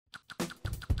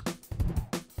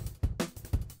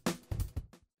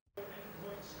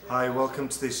Hi, welcome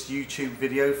to this YouTube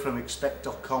video from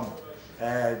expect.com.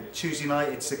 Tuesday night,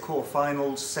 it's the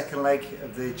quarter-finals, second leg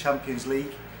of the Champions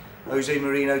League. Jose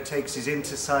Mourinho takes his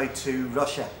Inter side to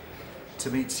Russia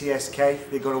to meet CSKA.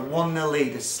 They got a 1-0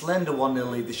 lead, a slender 1-0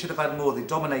 lead. They should have had more. They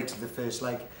dominated the first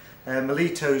leg.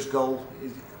 Milito's goal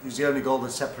is the only goal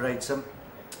that separates them.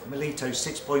 Milito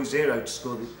 6.0 to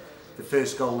score the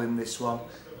first goal in this one.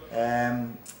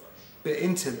 But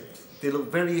Inter, they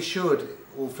look very assured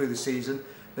all through the season,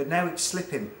 but now it's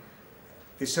slipping.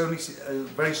 There's only a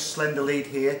very slender lead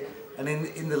here, and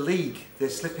in the league they're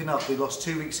slipping up. They lost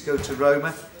 2 weeks ago to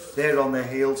Roma, they're on their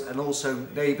heels, and also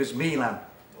neighbours Milan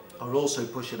are also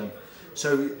pushing them.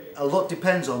 So a lot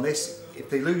depends on this. If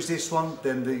they lose this one,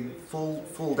 then they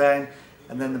fall down,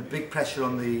 and then the big pressure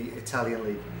on the Italian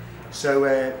league. So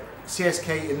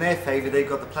CSKA, in their favour, they've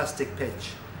got the plastic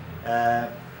pitch.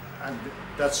 And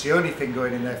that's the only thing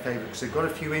going in their favour, because they've got a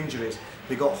few injuries.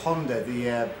 They've got Honda,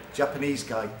 the Japanese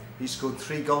guy. He scored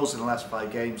 3 goals in the last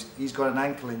 5 games. He's got an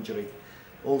ankle injury.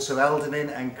 Also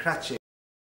Eldenin and Krajci.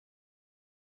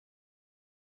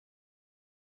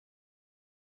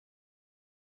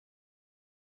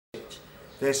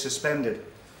 They're suspended.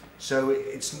 So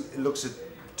it looks a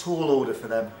tall order for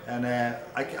them. And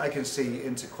I can see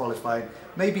Inter qualifying.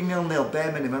 Maybe 0-0,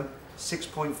 bare minimum,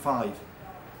 6.5.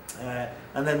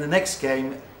 And then the next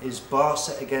game is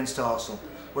Barca against Arsenal.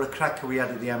 What a cracker we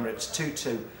had at the Emirates,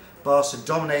 2-2. Barca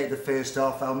dominated the first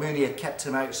half, Almunia kept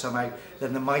him out somehow,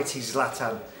 then the mighty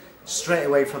Zlatan, straight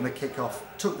away from the kick-off,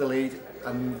 took the lead,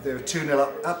 and they were 2-0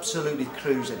 up, absolutely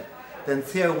cruising. Then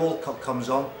Theo Walcott comes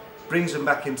on, brings them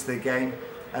back into the game,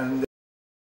 and